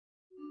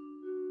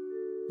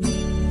అందరికీ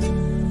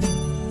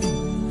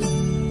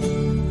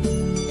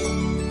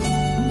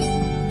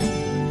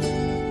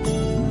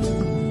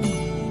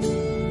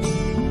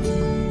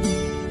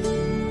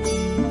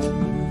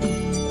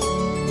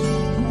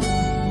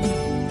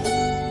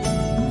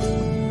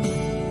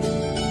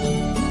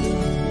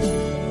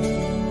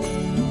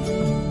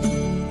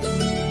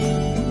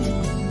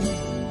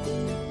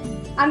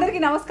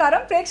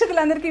నమస్కారం.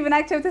 ప్రేక్షకులందరికీ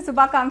వినాయక చవితి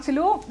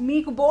శుభాకాంక్షలు.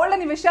 మీకు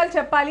బోల్డని విషయాలు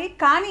చెప్పాలి,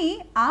 కానీ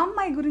ఆ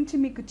అమ్మాయి గురించి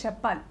మీకు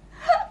చెప్పాలి.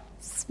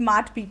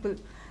 Smart people.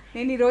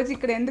 నేను ఈరోజు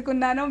ఇక్కడ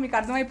ఎందుకున్నానో మీకు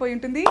అర్థమైపోయి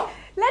ఉంటుంది.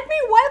 లెట్ మీ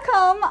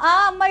వెల్కమ్ ఆ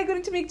అమ్మాయి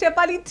గురించి మీకు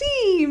చెప్పాలి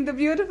team, the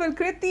beautiful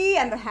Kriti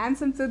and the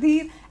handsome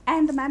Sudheer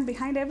and the man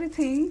behind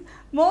everything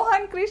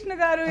Mohan Krishna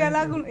గారు.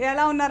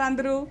 ఎలా ఉన్నారు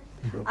అందరూ?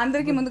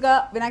 అందరికీ ముందుగా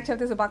వినాయక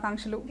చవితి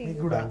శుభాకాంక్షలు.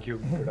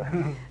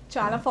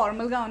 చాలా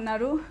ఫార్మల్ గా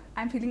ఉన్నారు.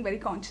 I'm feeling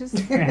very conscious.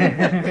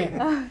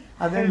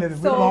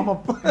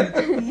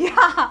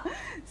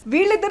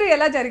 వీళ్ళిద్దరూ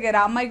ఎలా జరిగారు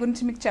ఆ అమ్మాయి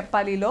గురించి మీకు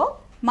చెప్పాలిలో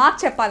మాకు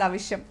చెప్పాలి ఆ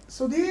విషయం.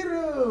 సుధీర్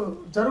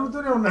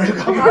జరుగుతూనే ఉన్నాడు.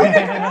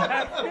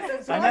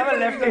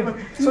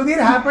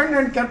 Sudheer happened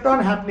and kept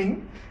on happening.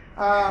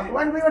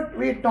 And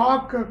we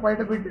talk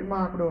quite a bit. మా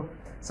అప్పుడు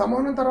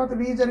సమానం తర్వాత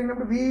వి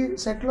జరిగినప్పుడు వి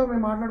సెట్ లో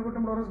మేము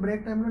మాట్లాడుకుంటున్నప్పుడు రోజు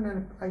బ్రేక్ టైంలో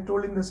నేను I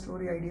told in the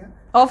story idea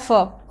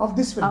of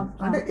this film.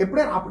 అంటే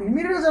ఎప్పుడైనా అప్పుడు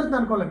ఇమీడియట్ గా జరుగుతుంది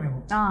అనుకోలేదు మేము,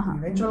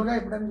 ఈవెన్చువల్ గా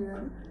ఎప్పుడైనా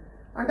చేయాలి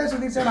అంటే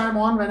Sudheer sir I'm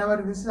on when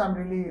ever this I'm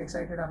really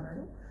excited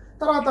అన్నాడు.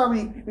 తర్వాత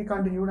వి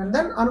కంటిన్యూడ్ అండ్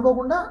దెన్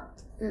అనుకోకుండా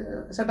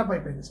సెటప్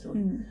అయిపోయింది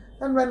story.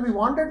 Then when we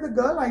wanted the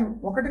girl,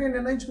 ఒకటి నేను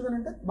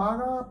నిర్ణయించుకున్నానంటే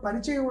బాగా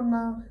పరిచయం ఉన్న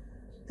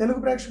తెలుగు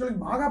ప్రేక్షకులకి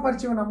బాగా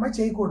పరిచయం ఉన్న అమ్మాయి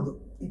చేయకూడదు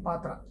ఈ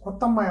పాత్ర,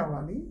 కొత్త అమ్మాయి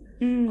అవ్వాలి.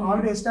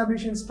 ఆల్రెడీ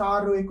ఎస్టాబ్లిషింగ్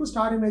స్టార్, ఎక్కువ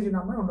స్టార్ ఇమేజ్ ఉన్న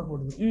అమ్మాయి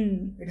ఉండకూడదు.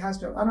 ఇట్ హ్యాస్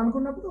టు అని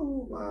అనుకున్నప్పుడు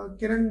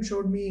Kiran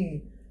showed me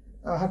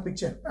her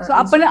picture.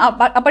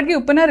 అప్పటికి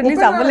ఉప్పెన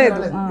రిలీజ్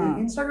అవ్వలేదు.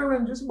 ఇన్స్టాగ్రామ్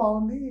నేను చూసి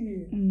బాగుంది,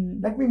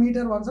 let me meet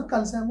her once అని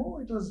కలిసాము.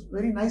 It was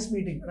very nice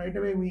meeting. Right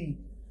away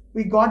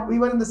we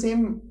were in the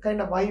same kind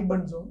of vibe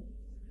and zone.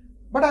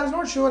 But I was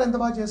not sure ఎంత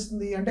బాగా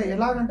చేస్తుంది అంటే.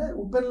 ఎలాగంటే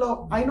ఉప్పెన్లో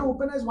I know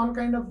Uppen is one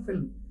kind of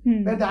film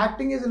where the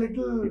acting is a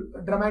little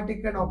dramatic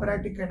and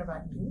operatic kind of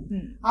acting.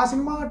 ఆ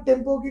cinema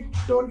టెంపోకి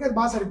టోన్కి అది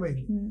బాగా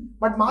సరిపోయింది.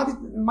 But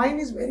mine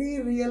is very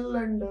real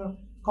and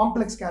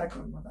complex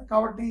character అనమాట.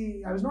 కాబట్టి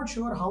I was not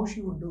sure how she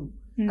would do.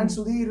 And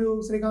Sudheer,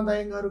 Srikanth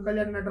Iyengar,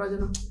 Kalyan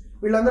Natarajan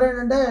వీళ్ళందరూ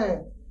ఏంటంటే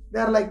they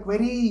are like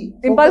very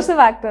impulsive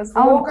actors,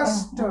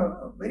 focused,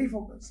 very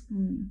focused.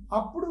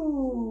 Appudu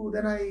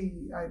then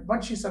I but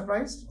she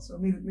surprised. So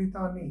meeta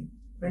anni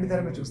rendu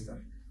tharame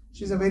chustaru.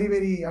 She's a very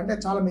very ante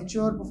chaala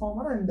mature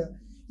performer and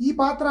ee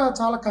paatra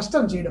chaala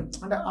kashtam cheyadam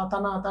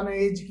ante tana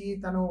age ki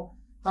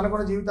tana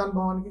kuda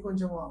jeevithanubhavaniki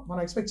koncham mana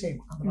expect cheyam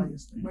antha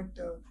chestam. But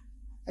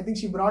I think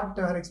she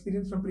brought her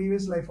experience from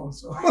previous life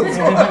also.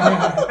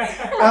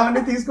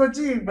 avanni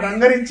teeskochi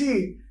rangarinchi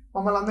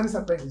mammal andarni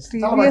surprise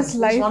cheyandi. Previous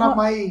life, one of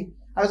my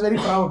I was very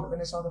proud when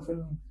I saw the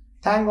film.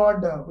 Thank God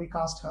we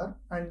cast her.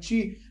 And she,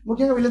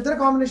 mukhyanga veelliddara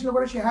combination lo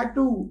kuda she had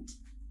to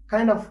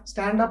kind of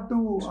stand up to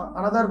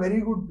another very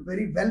good,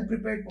 very well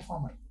prepared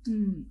performer.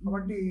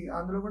 Kabatti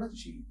andulo kuda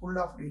she pulled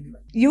off really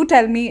well. You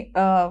tell me,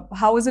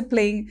 how is it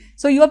playing?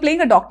 So you are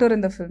playing a doctor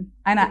in the film,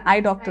 an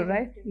eye doctor,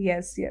 right?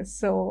 Yes.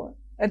 So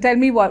tell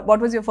me what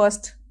was your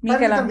first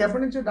meek ela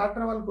eppadi nunchi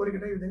doctor vallu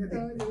korikata ee vidhanga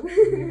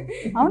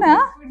avuna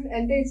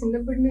ante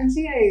chinnapudi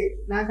nunchi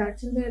నాకు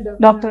actually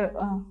doctor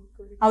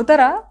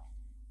అవుతారా?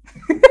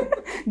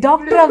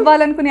 Doctor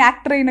అవ్వాలనుకుని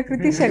actor అయిన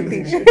కృతి శెట్టి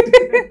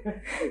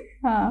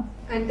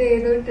అంటే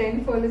ఏదో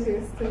trend follow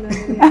చేస్తున్నాను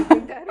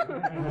అనుకుంటారు.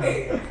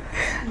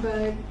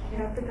 But I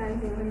have to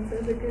thank Mohan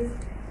sir because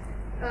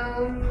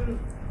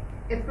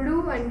ఎప్పుడు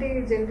అంటే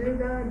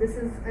జనరల్గా this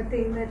is a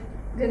thing that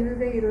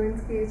జనరల్గా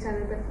హీరోయిన్స్కి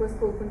చాలా తక్కువ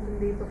స్కోప్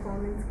ఉంటుంది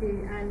పర్ఫార్మెన్స్కి.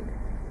 అండ్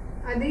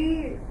అది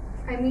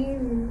ఐ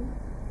మీన్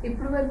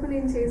ఇప్పుడు వరకు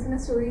నేను చేసిన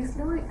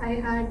స్టోరీస్లో I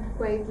had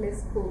quiet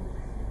less scope.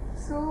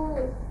 So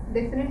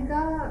డెఫినెట్గా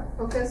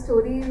ఒక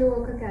స్టోరీలో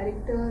ఒక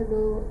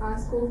క్యారెక్టర్లో ఆ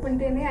స్కోప్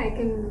ఉంటేనే I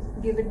can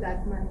give it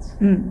that much.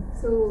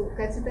 So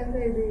ఖచ్చితంగా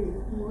ఇది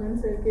మోహన్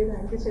సార్కి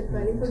థ్యాంక్ యూ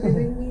చెప్పాలి for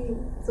giving me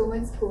so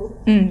much scope.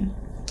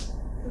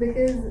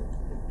 Because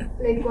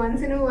like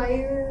once in a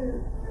while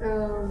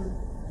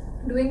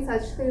doing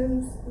such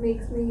films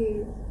makes me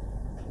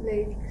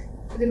like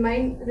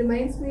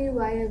reminds me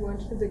why I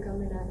wanted to become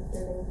an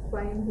actor, like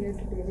why I'm here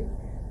today.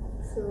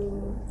 So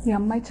ఈ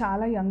అమ్మాయి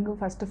చాలా young.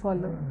 First of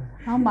all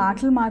ఆ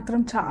మాటలు మాత్రం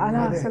చాలా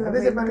అసలు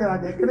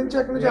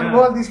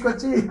అనుభవాలు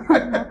తీసుకొచ్చి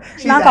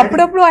నాకు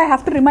అప్పుడప్పుడు I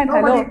have to remind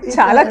hello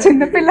చాలా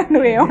చిన్న పిల్ల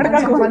నువ్వు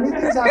ఏమడగకు. Funny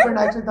things happened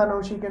actually. తను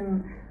షీ కెన్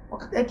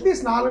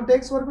అట్లీస్ట్ 4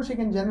 takes వరకు she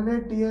can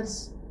generate tears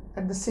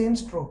at the same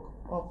stroke.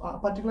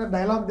 Particular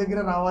dialogue దగ్గర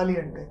రావాలి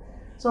అంటే.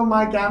 So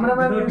my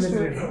cameraman used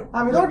to,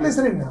 without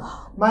listening,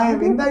 my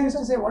Vinda used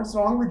to say, "What's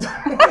wrong with that?"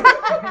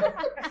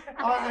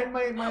 And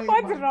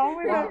what's wrong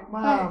with that?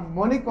 My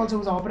Monique also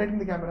was operating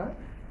the camera,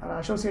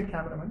 associate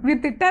cameraman. మీరు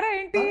తిట్టారా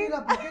ఏంటి?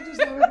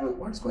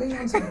 What's going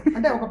on?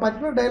 అంటే ఒక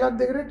particular dialogue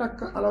దగ్గరే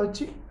టక్ అలా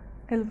వచ్చి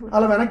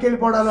అలా వెనక్కి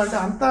వెళ్ళిపోవడాలు అంటే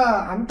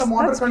అంత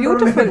motor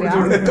control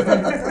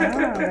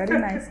very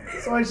nice.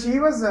 So she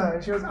was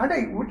అంటే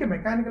ఊరికే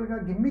మెకానికల్ గా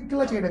గిమ్మిక్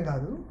లా చేయడం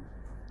కాదు,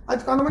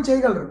 అది కొంతమంది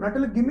చేయగలరు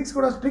నటులు. గిమ్మిక్స్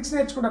కూడా ట్రిక్స్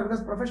నేర్చుకుంటారు.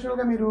 బికాస్ ప్రొఫెషనల్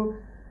గా మీరు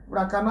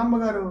ఇప్పుడు ఆ కన్నమ్మ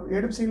గారు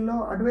ఏడుపు సీన్ లో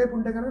అటువైపు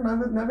ఉంటే కనుక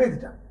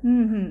నవ్వేదిట,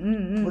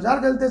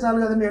 భుజాలకు వెళ్తే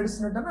చాలు కదండి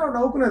ఏడుస్తున్నట్టు అని ఆవిడ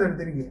నవ్వుకునేదండి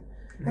తిరిగి,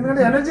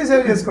 ఎందుకంటే ఎనర్జీ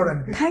సేవ్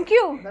చేసుకోవడానికి.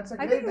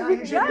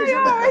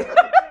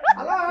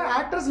 అలా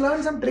actors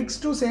learn some tricks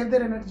to save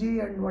there energy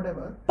and what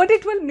ever. But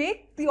it will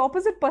make the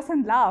opposite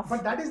person laugh.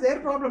 But that is there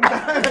problem.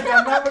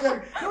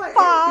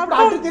 ఇప్పుడు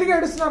అటు తిరిగి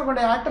ఏడుస్తున్నారు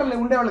అనుకోండి, యాక్టర్లు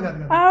ఉండేవాళ్ళు కాదు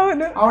కదా.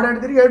 ఆవిడ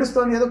అటు తిరిగి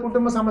ఏడుస్తుంది, ఏదో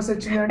కుటుంబ సమస్య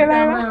వచ్చింది అంటే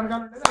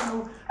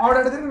ఆవిడ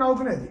అటు తిరిగి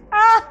నవ్వుకునేది,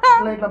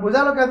 ఇట్లా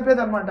భుజాలు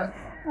కదిపేది అనమాట.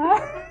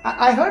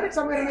 I heard it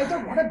somewhere and I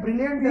thought what a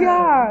brilliant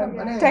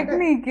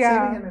technique.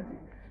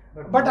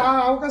 But ఆ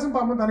అవకాశం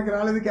పాపం తనకి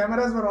రాలేదు.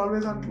 Cameras were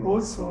always on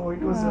close, so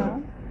it was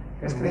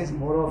crazy.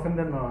 More often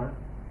than not,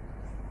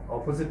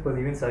 opposite person,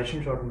 even session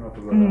shot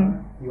ఉన్నప్పుడు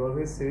he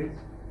always says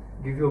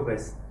give your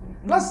best.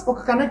 Plus ఒక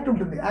connect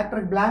ఉంటుంది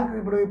actor blank.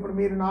 ఇప్పుడు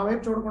మీరు నా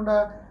వైపు చూడకుండా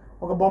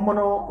ఒక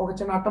బొమ్మనో ఒక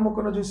చిన్న అట్ట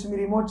ముక్కనో చూసి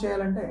మీరు ఇమోట్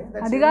చేయాలంటే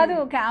అది కాదు,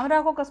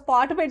 కెమెరాకు ఒక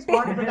స్పాట్ పెట్టి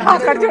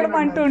అక్కడ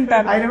చూడమంటూ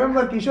ఉంటారు. I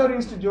remember Kishore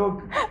use to joke,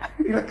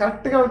 ఇలా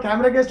కరెక్ట్ గా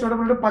కెమెరా కేసు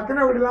చూడమంటే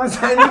పక్కనే ఒకటి ఇలా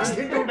సైలెన్స్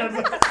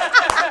తింటుంటాడు.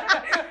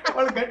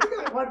 వాళ్ళు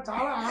గట్టిగా వాడు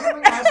చాలా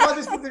ఆనందంగా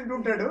ఆస్వాదిస్తూ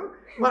తింటుంటాడు,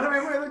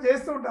 మనమేమో ఏదో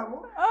చేస్తూ ఉంటాము.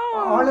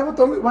 వాళ్ళేమో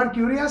వాడు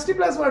క్యూరియాసిటీ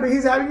ప్లస్ వాడు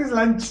he's having his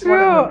lunch,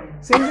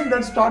 saying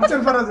that's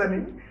torture for us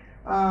అని.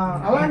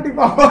 అలాంటివి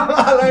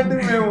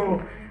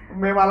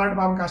మేము అలాంటి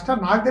పాపం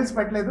కష్టాలు నాకు తెలిసి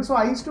పెట్టలేదు. So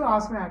I use to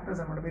ask my actors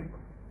అన్నమాట, మీరు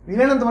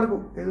వీలైనంత వరకు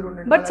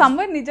ఎదురుండండి. బట్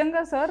సమ్వేర్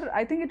నిజంగా sir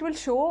I think it will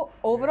show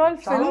overall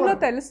film లో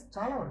తెలుసు,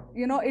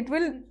 you know it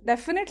will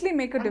definitely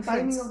make a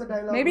difference.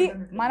 Maybe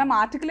మనం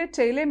ఆర్టికులేట్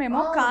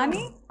చేయలేమేమో,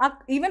 కానీ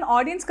ఈవెన్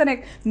ఆడియన్స్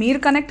కనెక్ట్,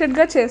 మీరు కనెక్టెడ్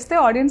గా చేస్తే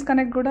ఆడియన్స్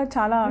కనెక్ట్ కూడా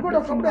చాలా.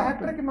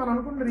 యాక్టర్ కి మనం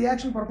అనుకున్న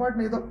రియాక్షన్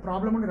పొరపాటున ఏదో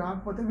ప్రాబ్లం ఉండి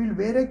రాకపోతే వీళ్ళు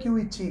వేరే క్యూ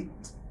ఇచ్చి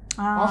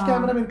ఆఫ్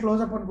కెమెరా మీరు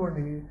క్లోజ్ అప్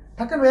అనుకోండి,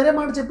 టక్కన వేరే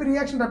మాట చెప్పి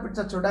రియాక్షన్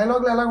రప్పించచ్చు.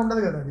 డైలాగ్ లో ఎలా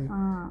ఉండదు కదా అది.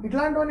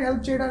 ఇట్లాంటివన్నీ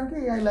హెల్ప్ చేయడానికి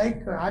ఐ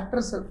లైక్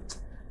యాక్టర్స్.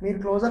 మీరు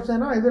క్లోజ్అప్స్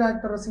అయినా ఎదురు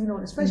యాక్టర్ సీన్,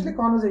 ఎస్పెషల్లీ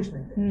కాన్వర్సేషన్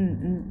అయితే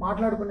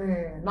మాట్లాడుకునే,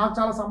 నాకు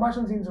చాలా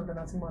సంభాషణ సీన్స్ ఉంటాయి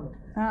నా సినిమాలో,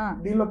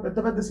 దీనిలో పెద్ద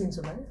పెద్ద సీన్స్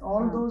ఉన్నాయి.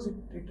 All those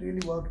it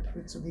really worked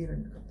with Sudheer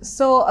and.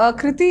 So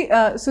Kriti,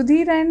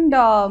 Sudheer and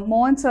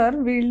Mohan sir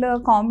వీళ్ళ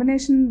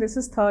combination this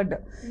is third.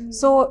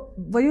 So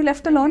were you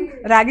left alone?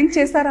 Ragging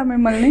చేస్తారా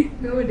మిమ్మల్ని?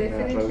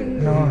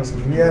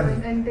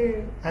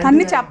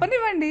 అన్ని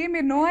చెప్పనివ్వండి,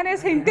 మీరు నో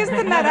అనేసి హింట్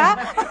ఇస్తున్నారా?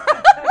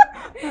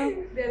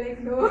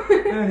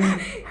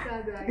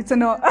 It's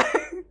no.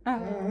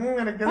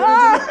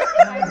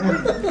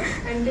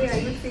 అంటే I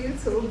would feel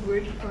so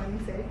good on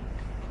set.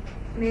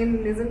 నేను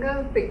నిజంగా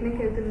పిక్నిక్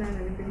వెళ్తున్నాను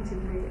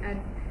అనిపించింది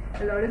at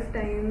lot of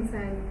times,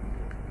 and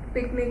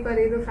picnic are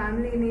ఏదో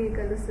ఫ్యామిలీని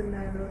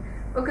కలుస్తున్నాను.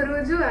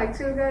 ఒకరోజు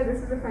యాక్చువల్గా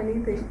this is a funny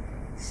thing,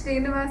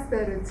 Srinivas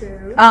గారు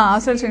వచ్చారు.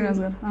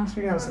 శ్రీనివాస్ గారు.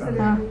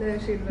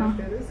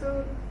 సో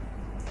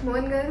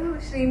మోహన్ గారు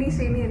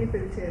శ్రీని అని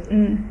పిలిచారు.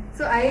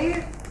 So I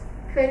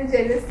felt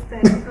jealous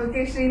that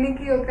okay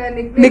Sriniki oka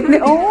nickname.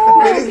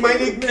 Oh, that is my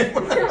nickname.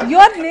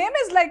 Your name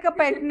is like a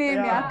pet name.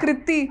 Yeah,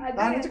 Krithi.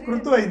 Danchi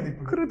Krutu ayindi.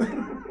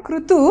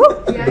 Krutu?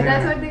 Yeah,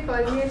 that's what they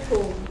call me at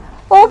home.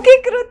 Okay,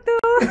 Krutu.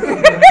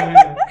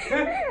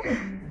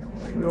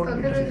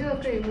 Okaroju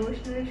oka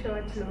emotional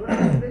shot lo,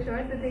 the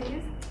shot, the thing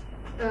is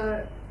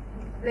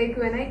like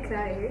when I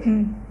cry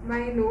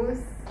my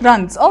nose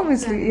runs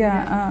obviously.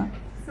 Yeah.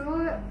 So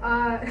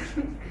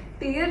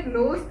tear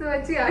nose to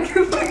achi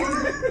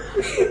aagipoyindi.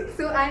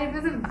 So it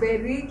was a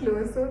very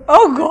close. So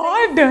oh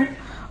god,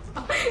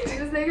 it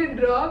was like a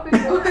drop in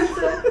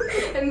water.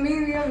 And we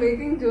are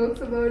making jokes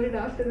about it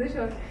after the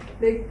shot,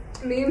 like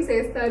memes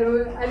చేస్తారు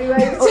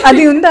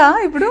అది ఉందా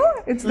ఇప్పుడు?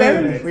 It's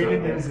there. We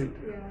didn't use it.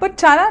 But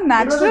chala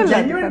natural. It was a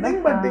genuine thing,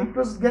 but it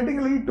was getting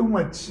a little too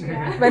much.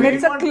 When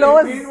it's a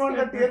close. We didn't want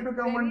the tear to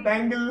come and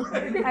dangle.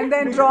 And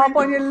then drop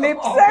on your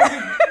lips.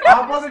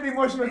 Opposite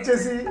emotion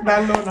వచ్చేసి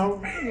దానిలో now.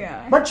 Yeah.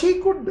 But she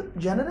could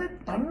generate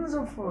tons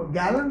of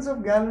gallons of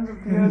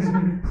tears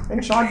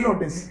in short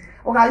notice.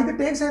 ఒక 5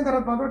 takes అయిన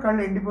తర్వాత మాత్రం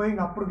కళ్ళు ఎండిపోయి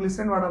అప్పుడు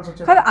glycerine వాడాల్సి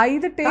వచ్చేది. కానీ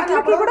 5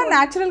 టేక్లకి కూడా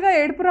నేచురల్ గా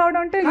ఏడుపు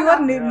రావడం అంటే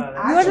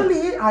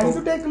యాక్చువల్లీ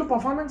 5 టేక్లు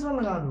పర్ఫార్మెన్స్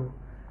వల్ల కాదు,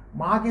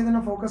 మాకు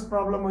ఏదైనా ఫోకస్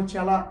ప్రాబ్లం వచ్చి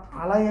అలా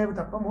అయ్యేవి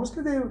తప్ప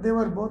mostly they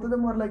were both of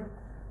them were like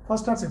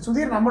first are second.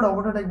 Sudheer నమ్మడు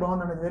ఒకటో టేక్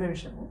బాగుంది అనేది వేరే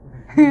విషయం.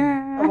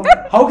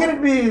 How can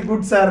it be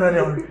good sir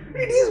అనేవాడు.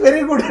 ఇట్ ఈస్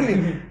వెరీ గుడ్ అని,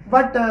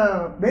 but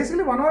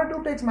basically 1 or 2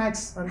 takes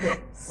max అంతే.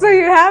 So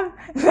you have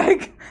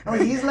like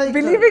he's like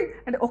believing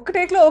అంటే ఒక్క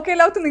టేక్ లో ఓకే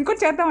అవుతుంది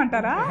ఇంకోటి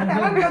చేద్దామంటారా?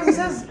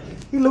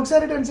 He looks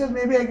at it and says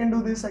maybe I can do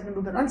this, I can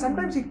do that, and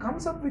sometimes he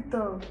comes up with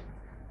a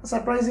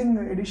surprising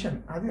addition.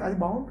 అది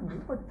బాగుంటుంది,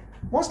 but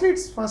mostly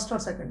it's first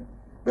or second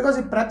because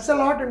he preps a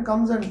lot and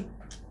comes and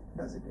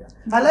does it.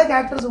 Yeah, I like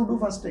actors who do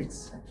first takes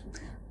actually.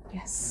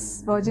 Yes,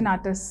 virgin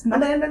artists.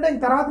 And ఏంటంటే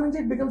తర్వాత నుంచి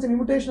it becomes an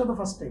imitation of the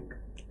first take.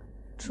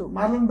 True.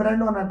 Marlon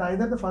Brando అన్నట్టు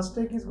either the first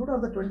take is good or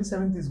the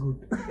 27th is good.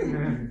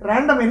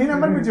 Random any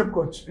number మీరు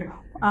చెప్పుకోవచ్చు.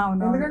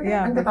 అవును. ఎందుకంటే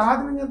ఇంకా తర్వాత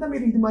నుంచి అంతా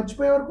మీరు ఇది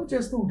మర్చిపోయే వరకు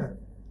చేస్తూ ఉంటారు.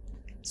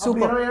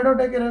 Super. 27వ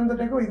టేక్ 28వ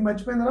టేక్ ఇది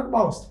మర్చిపోయిన తర్వాత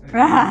బాగా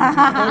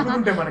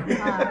వస్తుంది మనకి.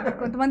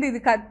 కొంతమంది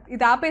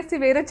ఇది ఆపేసి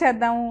వేరే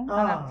చేద్దాము.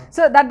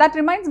 So that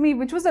reminds me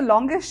which was the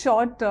longest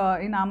short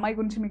in అమ్మాయి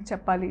గురించి మీకు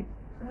చెప్పాలి.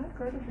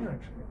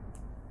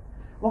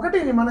 ఒకటి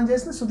మనం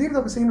చేసిన సుధీర్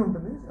ఒక సీన్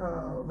ఉంటుంది,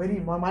 very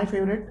my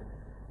favourite.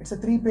 It's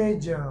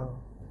 3-page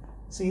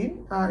scene.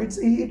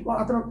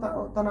 అతను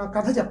తన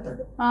కథ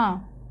చెప్తాడు.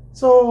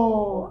 So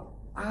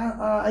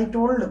I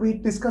told, we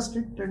discussed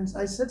it and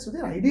I said,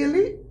 Sudheer,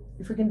 ideally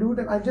if you can do it,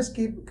 and I'll just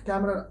keep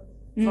camera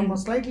from a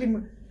slightly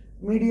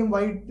medium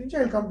wide pitch,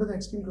 I'll come to the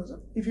extreme close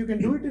up. If you can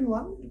do it in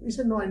one, he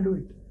said no, I'll do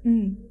it.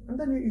 And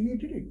then he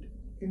did it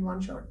in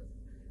one shot.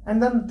 And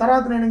then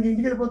తర్వాత నేను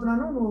ఇంటికి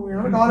వెళ్ళిపోతున్నాను, నువ్వు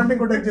ఏమైనా కావాలంటే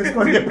ఇంకో take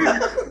చేసుకోవాలి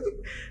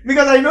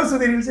because I know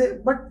Sudheer will say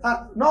but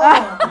no.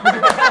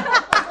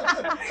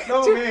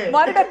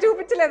 Monitor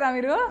చూపించలేదా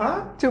మీరు?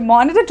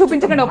 మానిటర్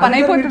చూపించకండి, పని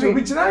అయిపోతుంది.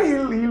 చూపించినా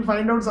he'll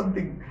find out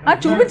something.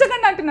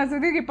 చూపించకండి అంటున్నా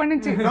సుధీర్ ఇప్పటి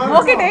నుంచి.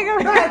 Okay take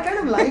I kind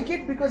of like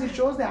it because it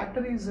shows the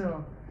actor is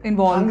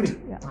involved.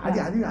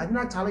 అది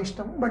నాకు చాలా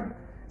ఇష్టం. But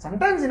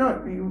sometimes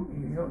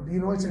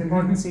it's an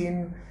important scene,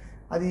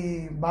 అది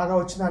బాగా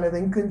వచ్చినా లేదా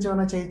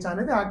ఇంకొంచెం చేయొచ్చా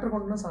అనేది యాక్టర్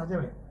కొంటున్న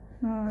సహజమే.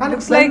 కానీ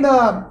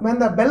when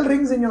the bell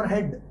rings in your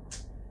head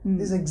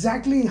is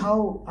exactly how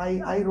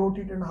I wrote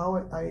it and how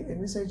I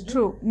envisaged it.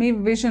 True, me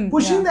vision.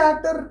 Pushing the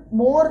actor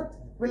more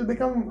will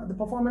become, the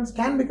performance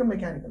can become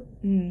mechanical.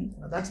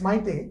 That's my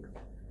take.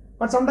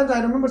 But sometimes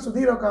I remember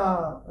Sudheer ఒక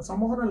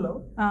సంమోహనంలో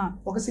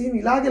ఒక scene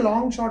ఇలాగే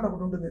long shot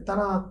ఒకటి ఉంటుంది. తన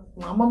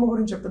అమ్మమ్మ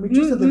గురించి చెప్తా, మీకు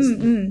చూస్తే తెలుసు,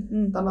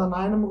 తన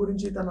నాయనమ్మ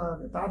గురించి తన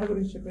తాత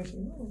గురించి చెప్పేసి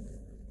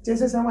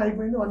చేసేసాము,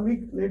 అయిపోయింది. 1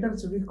 week later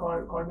Sudheer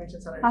coordination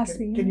sir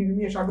can you give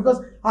me a shot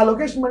because ఆ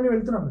లొకేషన్ మళ్ళీ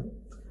వెళ్తున్నాం,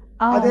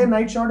 అదే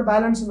నైట్ షాట్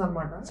బ్యాలెన్స్ ఉంది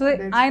అనమాట. సో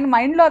ఆయన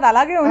మైండ్ లో అది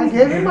అలాగే ఉంది.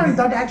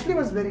 That actually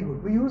was very good.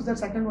 We used that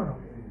second one.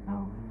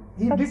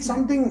 He did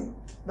something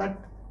that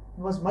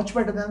was much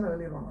better than the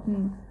earlier one.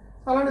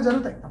 అలానే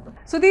జరుగుతాయి.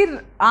 సుధీర్,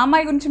 ఆ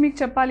అమ్మాయి గురించి మీకు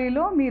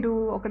చెప్పాలిలో మీరు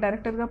ఒక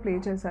డైరెక్టర్గా ప్లే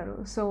చేశారు.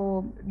 So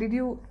did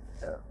you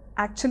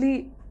actually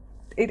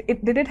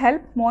did it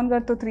help Mohan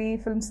గారితో 3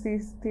 films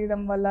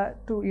తీయడం వల్ల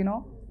టు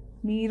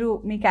మీరు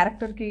మీ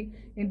క్యారెక్టర్కి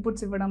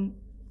ఇన్పుట్స్ ఇవ్వడం?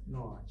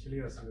 No, actually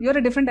you're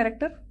a different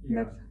director?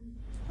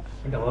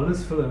 In all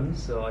his films,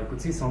 I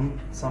could see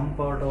some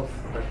part of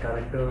that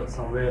character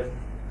somewhere.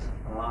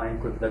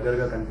 ఆయనకు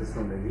దగ్గరగా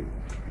కనిపిస్తుండేది.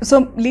 So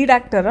lead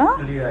యాక్టరా?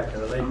 Lead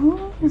actor, like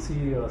you see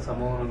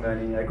Sammohanam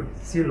గాని, I could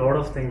see a lot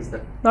of things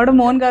that lot of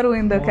Mohan గారు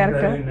in the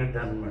character.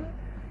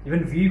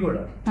 Even we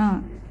కూడా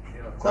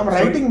some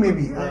writing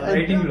maybe.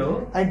 Writing lo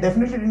I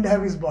definitely didn't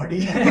have his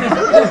body.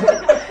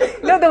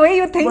 No, the way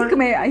you think he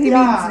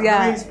means,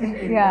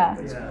 yeah.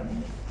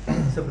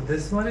 So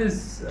this one is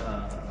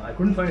I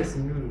couldn't find a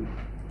single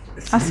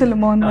అసలు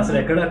మోహన్ అసలు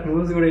ఎక్కడ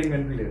close కూడా ఏం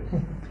కనిపించలేదు.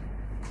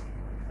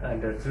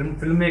 అంటే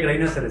film maker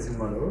అయినా సరే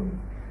సినిమాలో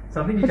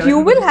something. But you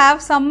will have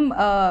some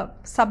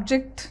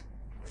subject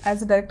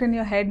as a director in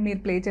your head మీరు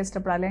ప్లే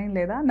చేసేటప్పుడు అలా ఏం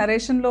లేదా?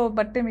 నరేషన్లో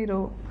బట్టే మీరు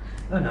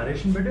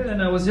నరేషన్ బట్టే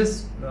అండ్ ఐ వాజ్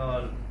జస్ట్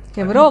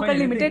ఎవరో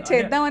ఒకళ్ళు ఇమిటేట్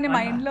చేద్దామని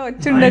మైండ్ లో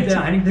వచ్చి ఉండొచ్చు.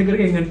 ఆయనకి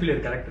దగ్గరగా ఏం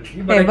కనిపించలేదు క్యారెక్టర్.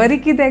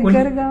 ఎవరికి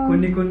దగ్గరగా?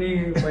 కొన్ని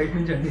బయట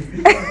నుంచి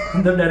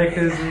అన్ని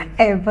డైరెక్టర్స్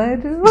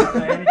ఎవరు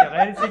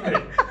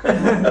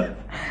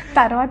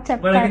తర్వాత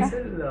చెప్తారా?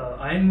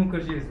 Ayan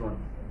Mukherjee is one.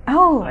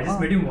 Oh, I just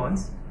met him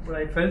once, but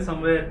I felt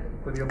somewhere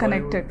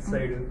connected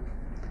side.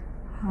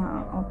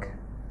 Okay.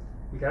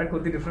 ఈ క్యారెక్టర్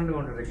కొద్ది డిఫరెంట్ గా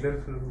ఉంటుంది, రెగ్యులర్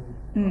ఫిల్మ్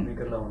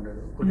మేకర్ లా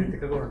ఉంటాడు, కొద్ది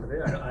తిక్కగా ఉంటుంది.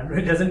 And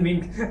it doesn't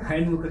mean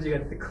అయన్ Mukherjee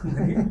గారి తిక్క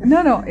ఉంది.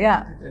 No, yeah.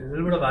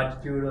 Little bit of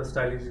attitude,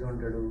 stylish గా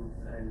ఉంటాడు.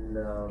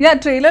 అండ్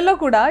ట్రైలర్ లో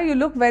కూడా యు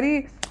లుక్ వెరీ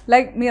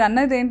లైక్, మీరు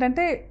అన్నది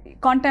ఏంటంటే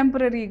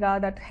కాంటెంపరీగా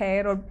that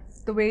hair are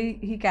the way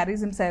he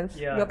carries himself,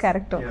 your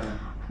character.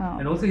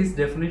 And also his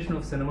definition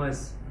of cinema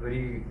is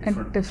very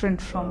different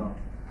from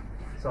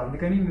so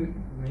andukani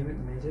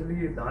majorly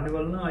dani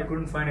vallana I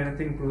couldn't find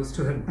anything close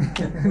to him.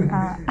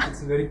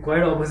 It's very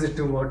quite opposite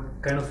to what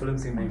kind of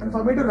films he makes. And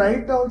for me to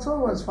write also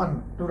was fun,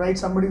 to write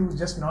somebody who's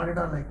just nodded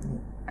on like me.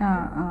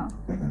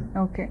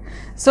 Okay,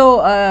 so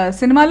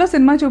సినిమాలో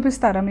cinema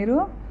చూపిస్తారా మీరు?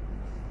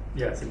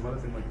 Yeah, సినిమాలో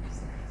cinema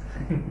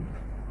చూపిస్తాను.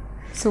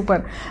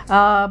 Super.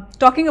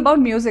 Talking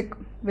about music,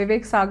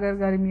 Vivek Sagar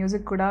గారి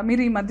music కూడా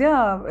మీరు ఈ మధ్య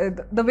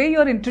ద వే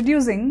యూఆర్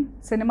ఇంట్రడ్యూసింగ్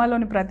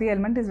సినిమాలోని ప్రతి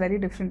ఎలిమెంట్ ఈస్ వెరీ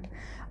డిఫరెంట్.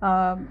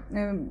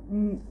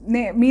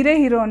 మీరే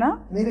హీరోనా?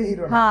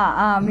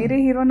 మీరే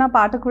హీరోనా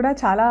పాట కూడా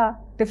చాలా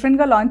డిఫరెంట్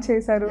గా లాంచ్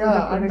చేశారు.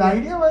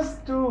 ఐడియా వాస్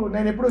టు,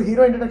 నేను ఎప్పుడు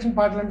హీరో ఇంట్రడక్షన్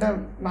పాటలు అంటే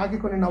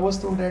నాకు కొన్ని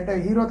నవ్వుస్తూ ఉంటాయి, అంటే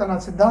హీరో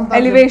తన సిద్ధాంతం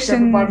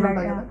ఎలివేషన్ పాటలు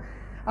ఉంటాయి కదా,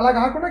 అలా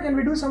కాకుండా can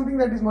we do something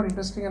that is more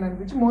interesting అని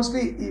అనిపించి,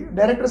 మోస్ట్లీ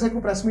డైరెక్టర్స్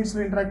ఎక్కువ ప్రెస్ మీట్స్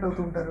లో ఇంటరాక్ట్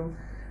అవుతూ ఉంటారు,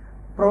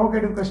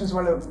 ప్రొవోకేటివ్ క్వశ్చన్స్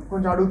వాళ్ళు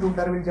కొంచెం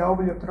అడుగుతుంటారు, వీళ్ళు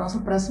జవాబులు చెప్తారు,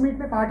 అసలు ప్రెస్ మీట్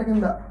నే పాట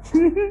కింద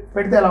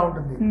పెడితే ఎలా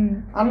ఉంటుంది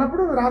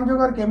అన్నప్పుడు రామ్జో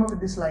గారు came up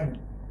with this line,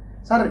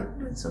 sir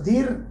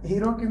Sudheer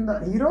hero కింద,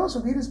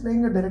 Sudheer is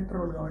playing director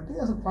role కాబట్టి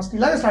అసలు ఫస్ట్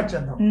ఇలాగే స్టార్ట్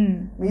చేద్దాం,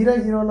 మీరే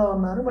హీరోలో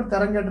ఉన్నారు మరి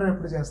తెరంగడ్డ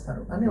ఎప్పుడు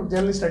చేస్తారు అని ఒక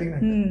జర్నలిస్ట్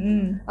అడిగినట్టు,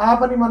 ఆ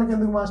పని మనకి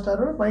ఎందుకు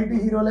మాస్టారు, బయట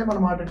హీరోలే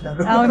మనం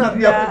మాట్లాడతారు.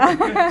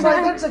 So I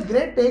think it's a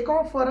great take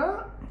off for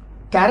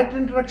character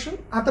introduction,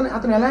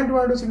 అతను ఎలాంటి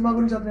వాడు, సినిమా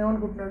గురించి అతను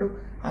ఏమనుకుంటున్నాడు,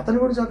 అతని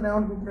గురించి అతను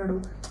ఏమనుకుంటున్నాడు,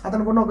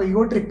 అతనుకున్న ఒక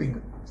ఈగో ట్రిప్పింగ్,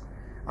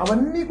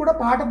 అవన్నీ కూడా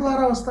పాట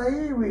ద్వారా వస్తాయి.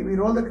 వి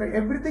role the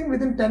everything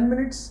with in 10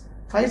 minutes,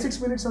 5-6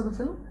 minutes of the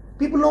film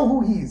people know who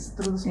he is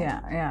through the song.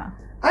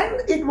 And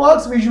it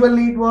works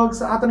visually, it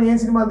works. అతను ఏం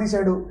సినిమాలు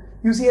తీశాడు,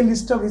 you see a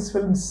list of his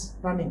films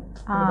running.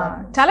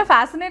 చాలా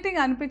fascinating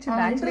అనిపించింది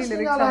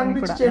అలా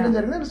అనిపించి చేయడం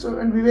జరిగింది. సో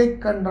అండ్ వివేక్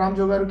అండ్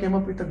రామ్జో గారు came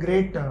up with a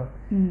great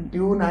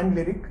tune and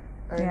lyric,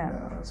 and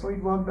so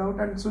it worked out.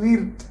 And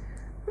Sudheer,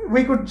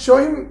 we could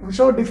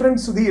show different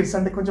Sudheer's,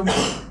 అంటే కొంచెం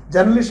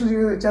జర్నలిస్టుల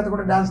చేత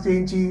కూడా డాన్స్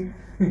చేయించి,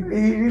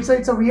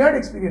 it's a weird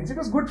experience. It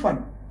was good fun.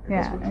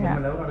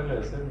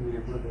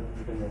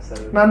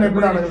 నన్ను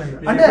ఎప్పుడు అడగలేదు.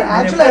 అంటే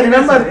యాక్చువల్లీ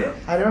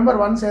ఐ రిమెంబర్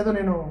వన్స్ ఏదో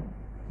నేను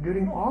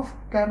during of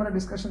camera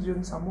discussions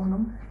during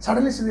సంమోహనం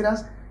suddenly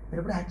సుధీరాజ్ మీరు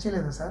ఎప్పుడు యాక్ట్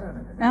చేయలేదా సార్ అని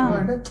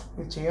అంటే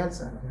మీరు చేయాలి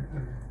సార్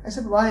ఐ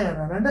సెడ్ వై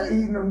అన్నాను. అంటే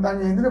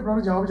దాన్ని ఎందుకు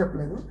ఎప్పుడు జవాబు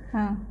చెప్పలేదు.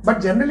 బట్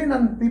జనరలీ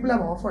నన్ను people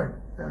have offered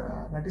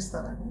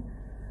నటిస్తారని.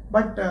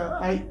 But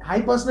I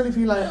personally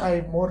feel I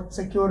more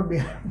secure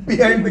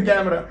behind the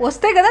camera.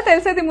 వస్తే కదా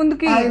తెలిసేది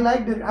ముందుకి. ఐ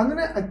లైక్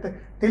అందునే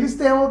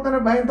తెలిస్తే ఏమవుతుందో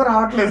భయంతో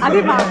రావట్లేదు.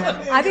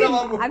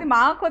 అది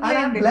మాకు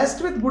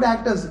blessed with good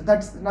actors.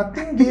 That's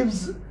nothing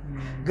gives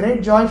great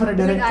joy for a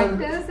director.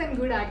 Good actors and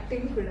good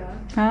acting kuda.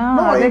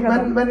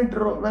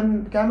 When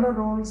camera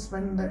rolls,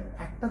 when the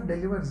actor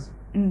delivers,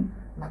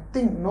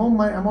 nothing, no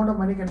amount of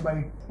money can buy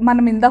it.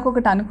 మనం ఇందాక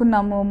ఒకటి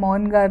అనుకున్నాము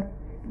మోహన్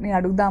గారిని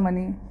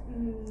అడుగుదామని,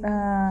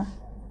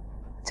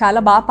 చాలా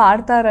బాగా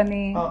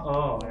పాడతారని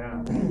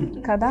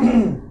కదా.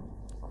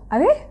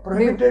 అదే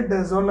ప్రొటెక్టెడ్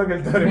జోన్ లోకి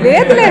వెళ్తారు.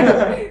 లేదు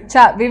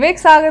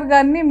వివేక్ సాగర్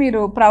గారిని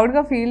మీరు ప్రౌడ్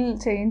గా ఫీల్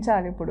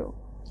చేయించాలి. ఇప్పుడు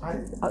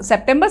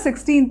September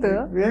 16th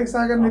వివేక్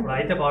సాగర్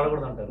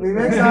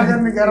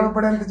ని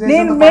గర్వపడేంత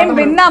మేము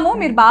విన్నాము,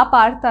 మీరు బాగా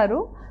పాడతారు.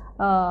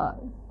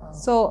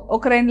 సో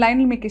ఒక 2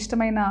 లైన్లు మీకు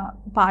ఇష్టమైన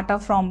పాట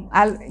ఫ్రమ్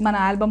మన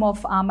ఆల్బమ్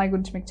ఆఫ్ ఆ అమ్మాయి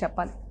గురించి మీకు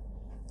చెప్పాలి.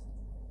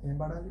 ఏం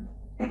పాడాలి?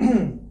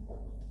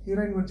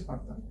 హీరోయిన్ గురించి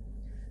పాడతాను.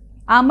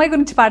 ఆ అమ్మాయి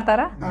గురించి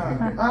పాడతారా?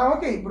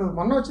 ఓకే. ఇప్పుడు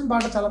మొన్న వచ్చిన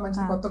పాట చాలా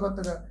మంచిది,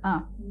 కొత్తగా.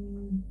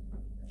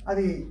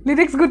 అది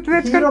లిరిక్స్ గుర్తు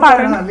తెచ్చుకొని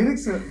పాడండి.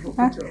 లిరిక్స్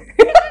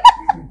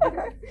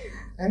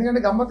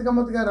ఎందుకంటే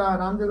గమ్మత్తుగా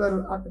రామ్జో గారు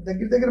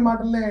దగ్గర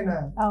మాటలనే ఆయన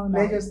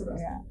ప్లే చేస్తారు.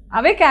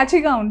 అవే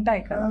క్యాచీగా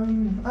ఉంటాయి కదా.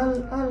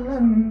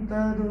 అల్లంత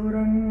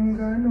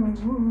దూరంగా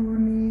నువ్వు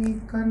నీ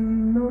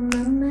కన్ను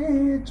నన్నే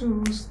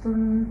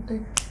చూస్తుంటే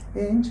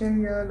ఏం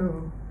చెయ్యాలో,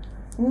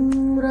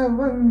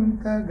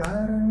 రవంత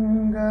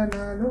గారంగా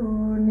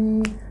నాలోని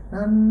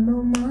నన్ను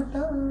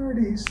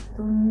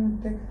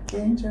మాట్లాడిస్తుంటే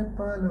ఏం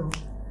చెప్పాలో,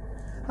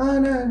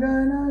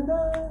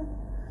 అనగనగా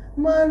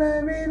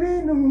మనవి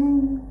విను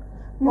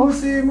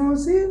మూసి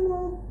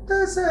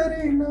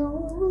ముక్తసరి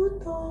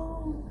నవ్వుతో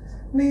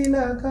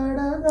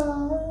నీలకడగా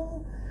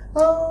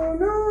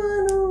అవును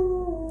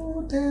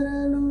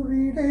తెరలు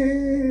విడే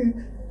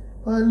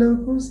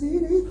పలుకు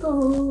సిరితో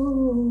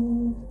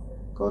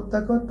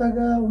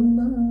కొత్తగా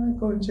ఉన్నా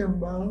కొంచెం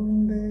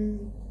బాగుండే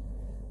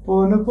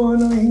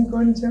పోను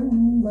ఇంకొంచెం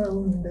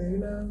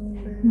బాగుండేలా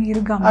ఉండే.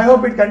 I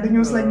hope it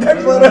continues like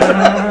that for.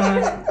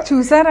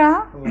 చూసారా,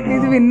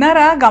 ఇది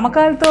విన్నారా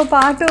గమకాలతో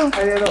పాటు?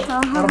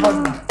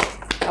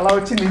 అలా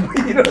వచ్చింది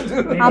ఈరోజు.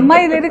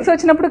 అమ్మాయి లిరిక్స్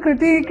వచ్చినప్పుడు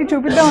కృతికి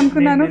చూపిద్దాం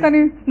అనుకున్నాను, కానీ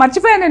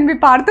మర్చిపోయాను నేను.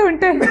 మీరు పాడుతూ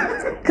ఉంటే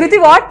కృతి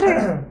what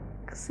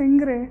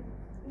Singh ray.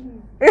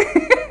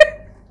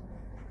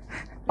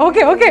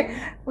 Okay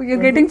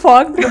you're getting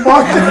fogged.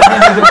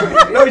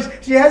 No,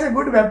 she has a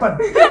good weapon.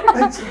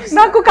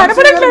 నాకు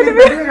కనపడట్లేదు.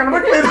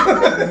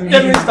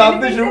 Can we stop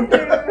the shoot?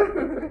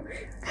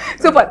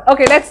 Super.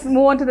 Okay, let's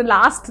move on to the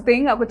last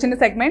thing. ఒక చిన్న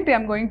segment.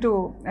 I'm going to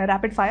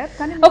rapid fire.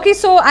 Okay,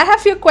 so I have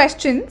few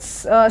questions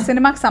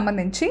సినిమాకి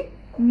సంబంధించి.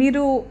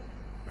 మీరు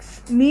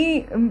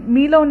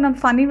మీలో ఉన్న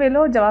funny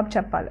వేలో జవాబు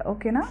చెప్పాలి,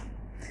 ఓకేనా?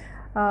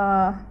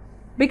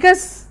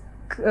 Because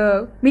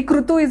me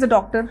Kritu is a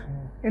doctor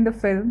in the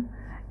film,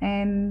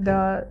 and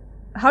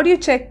how do you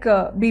check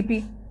BP?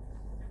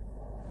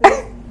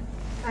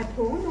 At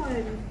home or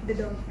the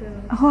doctor?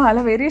 Oh,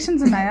 అలా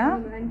వేరియేషన్స్ ఉన్నాయా?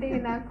 అంటే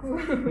నాకు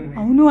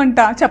అవును అంట,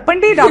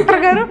 చెప్పండి డాక్టర్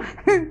గారు.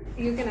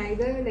 You can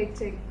either like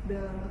check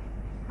the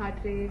heart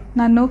rate.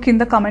 నన్ను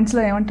కింద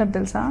కామెంట్స్లో ఏమంటారు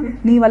తెలుసా,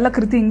 నీ వల్ల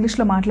కృతి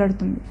ఇంగ్లీష్లో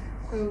మాట్లాడుతుంది.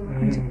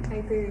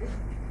 అయితే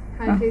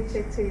హార్ట్ రేట్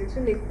చెక్ చేయొచ్చు,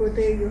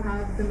 లేకపోతే you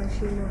have the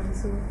machine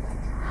also.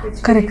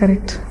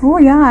 Correct. Oh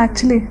yeah,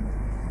 actually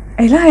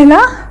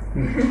ఎలా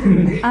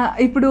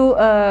ఇప్పుడు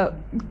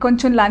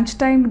కొంచెం లంచ్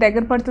టైం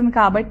దగ్గర పడుతుంది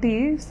కాబట్టి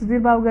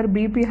సుధీర్ బాబు గారు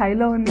బీపీ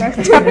హైలో ఉందా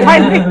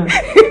చెప్పండి.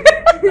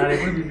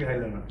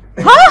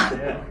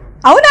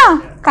 అవునా,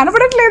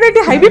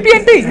 కనపడట్లేదేంటి? హై బీపీ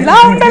అంటే ఇలా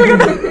ఉండాలి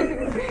కదా.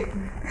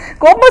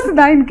 కోపం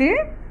వస్తుంది ఆయనకి.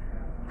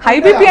 హై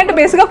బీపీ అంటే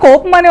బేసిక్గా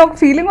కోపం అనే ఒక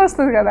ఫీలింగ్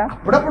వస్తుంది కదా.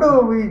 అప్పుడప్పుడు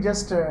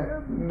జస్ట్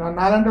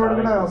నాలంటే వాడు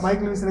కూడా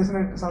మైక్లు విసిరేసిన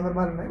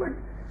సందర్భాలు ఉన్నాయి. But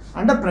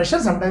under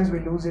pressure sometimes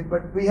we lose it,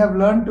 but we have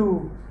learn to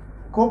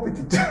cope with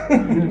it.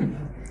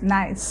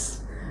 Nice.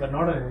 But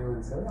not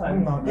anyone, sir.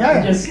 Yeah,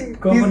 just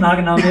cope naag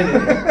naam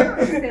mere.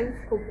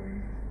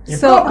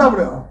 So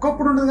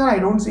appudu undadu, I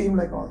don't see him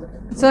like all the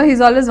time. So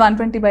he's always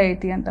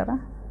 120/80 antara?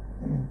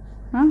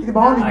 ఇది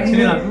బాగుంది.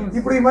 Actually నాకు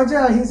ఇప్పుడు ఈ మధ్య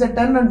he's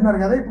 10 అంటున్నారు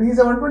కదా, ఇప్పుడు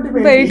he's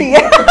 120 80.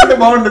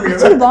 బాగుంటుంది కదా.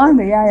 Actually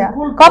బాగుంది.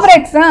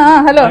 కాపరేట్స్.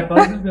 Hello my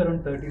pulse will be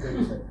around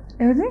 30-35.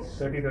 ఏది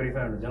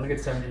 30-35 ఉంటుంది. జనరల్గా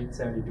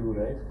 70-72,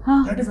 right?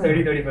 35.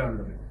 30-35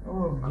 ఉంటుంది.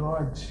 Oh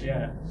god.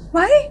 Yeah.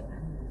 Why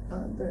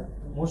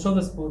Most of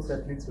the sports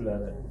athletes will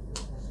have that.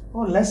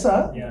 Oh, lesser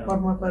Yeah. per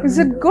is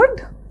it good?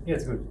 Yeah,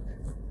 it's good.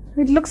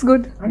 It looks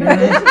good.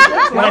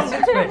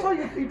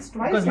 It's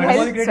twice Because less.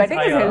 metabolic rate Sweating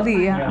is higher. healthy,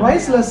 yeah.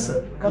 Twice less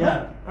కదా.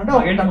 అంటే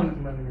Again,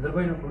 మనం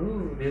నిద్రపోయినప్పుడు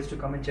they used to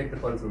come and check the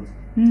pulse also.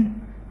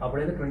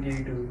 అప్పుడైతే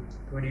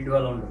 22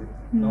 అలా ఉంటుంది.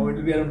 Now it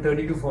will be around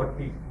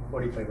 30-40,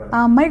 45 అలా. ఆ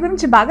అమ్మాయి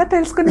గురించి బాగా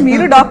తెలుసుకుని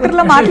మీరు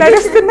డాక్టర్లా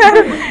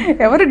మాట్లాడిస్తున్నారు.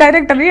 ఎవరు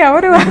డైరెక్టర్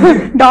ఎవరు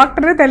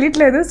డాక్టర్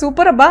తెలియట్లేదు.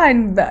 సూపర్ అబ్బా.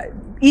 అండ్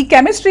ఈ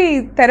కెమిస్ట్రీ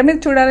తెర మీద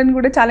చూడాలని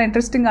కూడా చాలా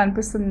ఇంట్రెస్టింగ్గా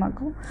అనిపిస్తుంది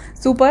మాకు.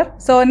 Super.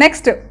 So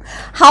next,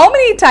 how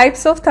many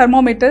types of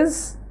thermometers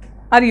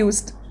are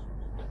used?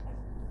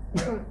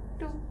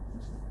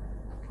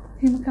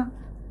 ఇంకా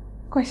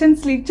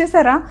క్వశ్చన్స్ లీక్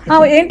చేశారా?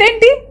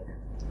 ఏంటేంటి?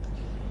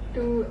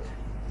 To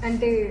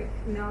అంటే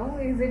now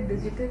is it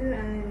digital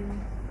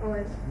or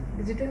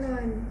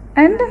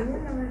And?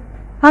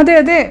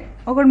 అదే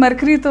ఒకటి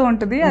మర్కరీతో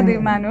ఉంటుంది, అది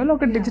మాన్యువల్,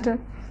 ఒకటి digital.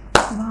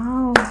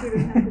 Wow,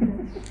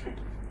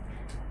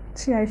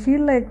 I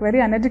feel like very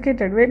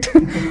uneducated. Wait,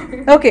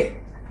 okay.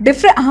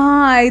 Different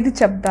ఇది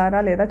చెప్తారా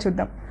లేదా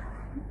చూద్దాం.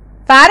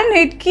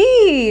 ఫారెన్హీట్కి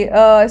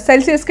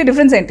సెల్సియస్కి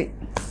డిఫరెన్స్ ఏంటి?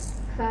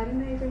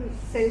 Fahrenheit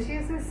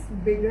Celsius is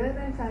bigger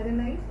than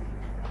Fahrenheit.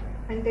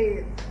 అంటే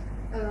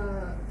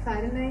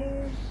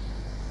Fahrenheit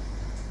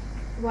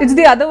it's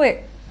the other way.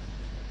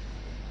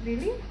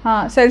 Really?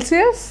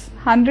 Celsius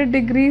 100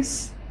 degrees,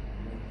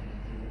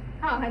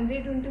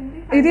 100 ఉంటుంది.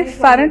 ఇది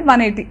ఫారెన్హీట్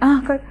 180.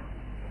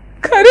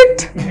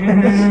 కరెక్ట్.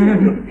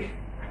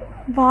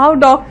 Wow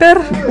doctor.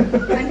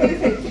 అంటే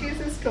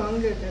సెల్సియస్ ఇస్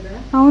స్ట్రాంగర్ కదా.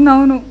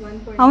 అవునవును.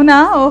 అవునా?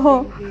 ఓహో,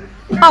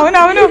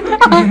 అవునవును,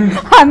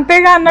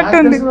 అంతేగా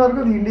అన్నట్టుంది.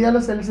 ఇండియాలో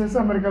సెల్సియస్,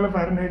 అమెరికాలో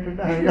ఫారెన్హైట్.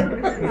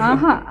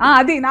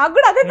 అది నాకు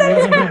కూడా అదే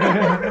తెలుసు.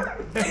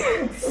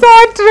 So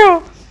true.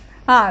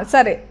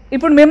 సరే,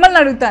 ఇప్పుడు మిమ్మల్ని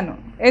అడుగుతాను.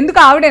 ఎందుకు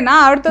ఆవిడేనా?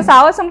 ఆవిడతో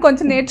సావాసం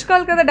కొంచెం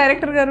నేర్చుకోవాలి కదా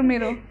డైరెక్టర్ గారు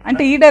మీరు,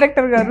 అంటే ఈ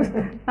డైరెక్టర్ గారు.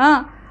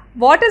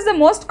 What is the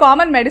most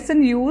common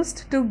medicine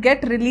used to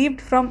get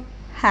relieved from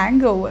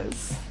hang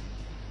overs?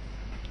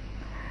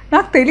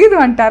 నాకు తెలీదు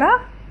అంటారా?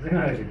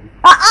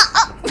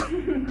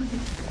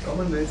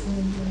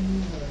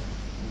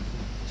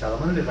 చాలా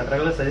మంది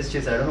రకరకాల సజెస్ట్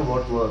చేశారు.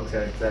 What works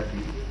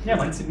exactly.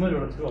 మంచి సినిమా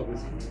చూడొచ్చు,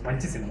 ఆబ్వియస్లీ.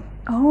 మంచి సినిమా.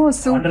 ఓ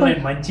సూపర్,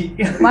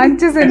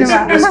 మంచి cinema.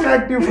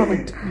 Distractive from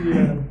it.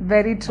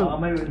 Very true.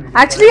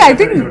 Actually I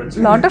think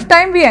lot of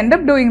time we end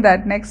up doing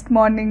that next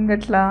morning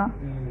అట్లా.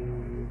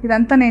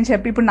 ఇదంతా నేను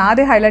చెప్పి ఇప్పుడు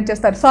నాదే హైలైట్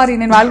చేస్తారు. సారీ,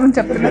 నేను వాళ్ళ గురించి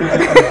చెప్తున్నాను.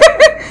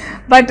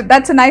 But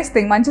that's nice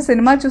thing. మంచి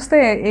సినిమా చూస్తే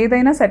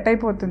ఏదైనా సెట్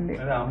అయిపోతుంది.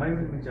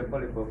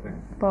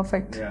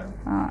 పర్ఫెక్ట్.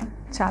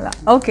 చాలా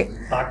ఓకే.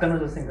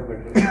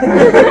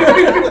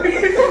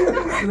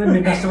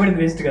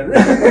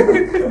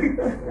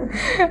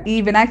 ఈ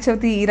వినాయక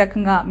చవితి ఈ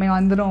రకంగా మేము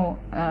అందరం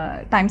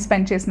టైం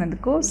స్పెండ్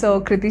చేసినందుకు, so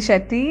Kriti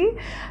Shetty,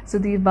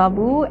 Sudheer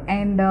Babu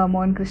and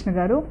Mohan Krishna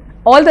గారు,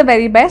 all the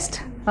very best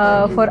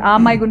for ఆ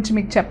అమ్మాయి గురించి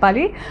మీకు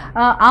చెప్పాలి.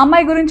 ఆ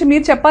అమ్మాయి గురించి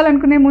మీరు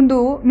చెప్పాలనుకునే ముందు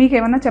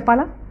మీకేమన్నా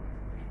చెప్పాలా?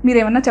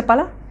 మీరేమన్నా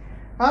చెప్పాలా?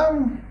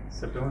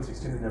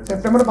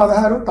 సెప్టెంబర్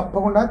 16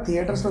 తప్పకుండా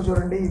థియేటర్స్లో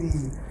చూడండి. ఇది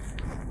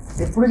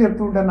ఎప్పుడు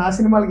చెప్తూ ఉంటాను, నా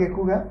సినిమాలకి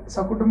ఎక్కువగా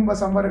సకుటుంబ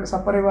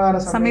సపరివార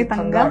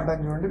సమేతంగా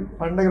చూడండి.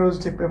 పండగ రోజు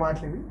చెప్పే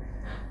మాటలు ఇవి.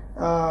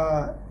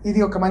 ఇది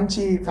ఒక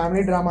మంచి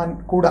ఫ్యామిలీ డ్రామా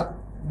కూడా.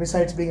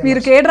 Besides being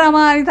మీరు కే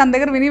డ్రామా అని తన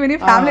దగ్గర విని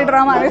ఫ్యామిలీ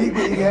డ్రామా అని.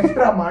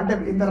 డ్రామా అంటే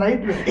in the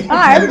right way.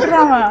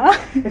 Drama.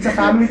 It's a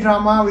family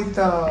drama with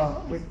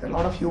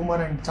lot of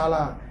humour and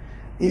చాలా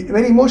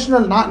వెరీ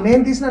ఇమోషనల్.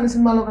 నేను తీసిన అన్ని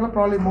సినిమాలో కన్నా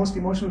ప్రాబ్లీ మోస్ట్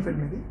ఇమోషనల్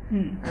ఫిల్మ్ ఇది.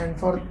 And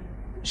for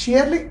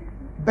sheerly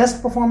best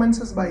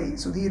performances by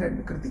Sudheer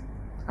and Kriti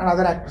and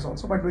other actors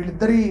also. But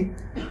వీళ్ళిద్దరి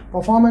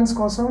performance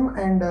కోసం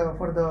and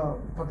for the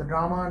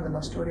drama and the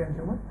love story and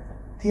humour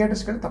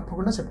థియేటర్స్కి వెళ్ళి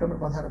తప్పకుండా సెప్టెంబర్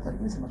 16వ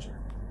తారీఖున సినిమా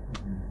చూడండి.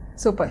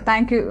 సూపర్,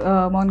 థ్యాంక్ యూ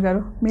మోహన్ గారు.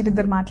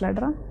 మీరిద్దరు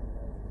మాట్లాడరా?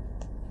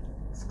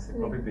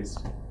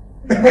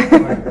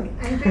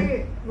 అంటే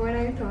వాట్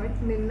ఐ థాట్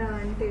నిన్న,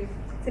 అంటే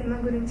సినిమా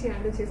గురించి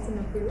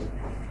ఆలోచిస్తున్నప్పుడు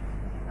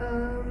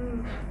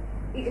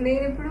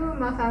నేను ఇప్పుడు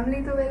మా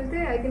ఫ్యామిలీతో వెళ్తే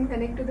I can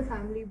connect to the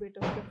family bit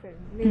of the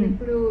film. నేను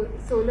ఇప్పుడు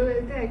సోలో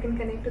వెళ్తే I can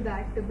connect to the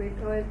actor bit,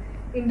 are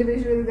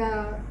ఇండివిజువల్గా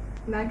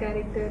నా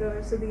క్యారెక్టర్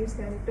ఆర్ సుధీర్స్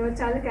క్యారెక్టర్,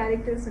 చాలా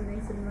క్యారెక్టర్స్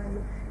ఉన్నాయి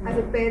సినిమాలో. యాజ్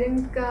అ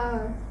పేరెంట్గా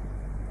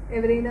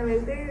ఎవరైనా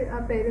వెళ్తే ఆ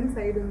పేరెంట్స్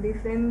సైడ్ ఉంది,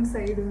 ఫ్రెండ్స్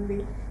సైడ్ ఉంది.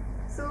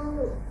 So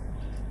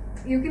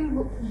you can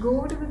go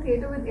to the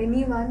theatre with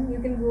any one, you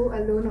can go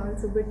alone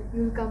also, but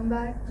you come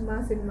back మా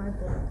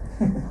సినిమాతో.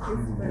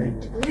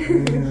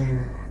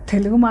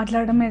 తెలుగు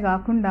మాట్లాడమే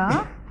కాకుండా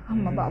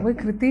అమ్మ బాబోయ్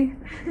కృతి,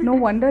 no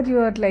wonder you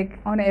are like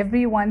on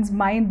every once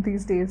mind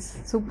these days.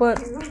 Super,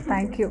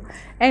 thank you.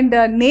 And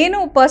నేను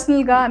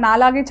పర్సనల్గా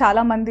నాలాగే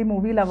చాలామంది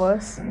movie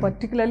lovers,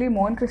 particularly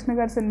Mohan Krishna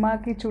గారి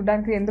సినిమాకి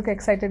చూడడానికి ఎందుకు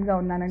ఎక్సైటెడ్గా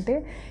ఉన్నానంటే,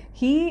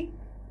 he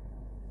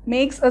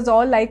makes us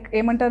all like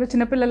ఏమంటారు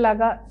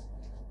చిన్నపిల్లలాగా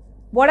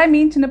వాట్ ఐ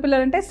మీన్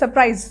చిన్నపిల్లలు అంటే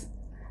surprise.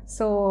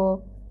 So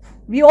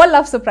we all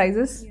love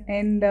surprises.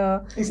 And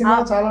ఈ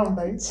సినిమాలో చాలా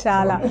ఉంటాయి.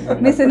 చాలా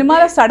మీ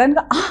సినిమాలో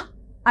సడన్గా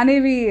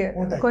అనేవి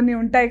ఉంటాయి. కొన్ని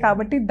ఉంటాయి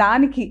కాబట్టి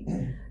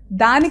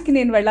దానికి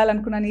నేను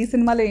వెళ్ళాలనుకున్నాను. ఈ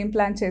సినిమాలో ఏం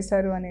ప్లాన్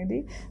చేశారు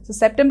అనేది.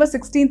 సో September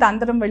 16th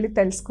అందరం వెళ్ళి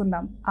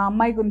తెలుసుకుందాం. ఆ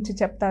అమ్మాయి గురించి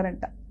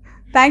చెప్తారంట.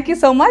 Thank you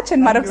so much.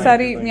 And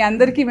మరొకసారి మీ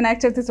అందరికీ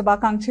వినాయక చవితి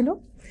శుభాకాంక్షలు.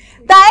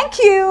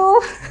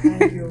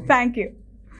 Thank you.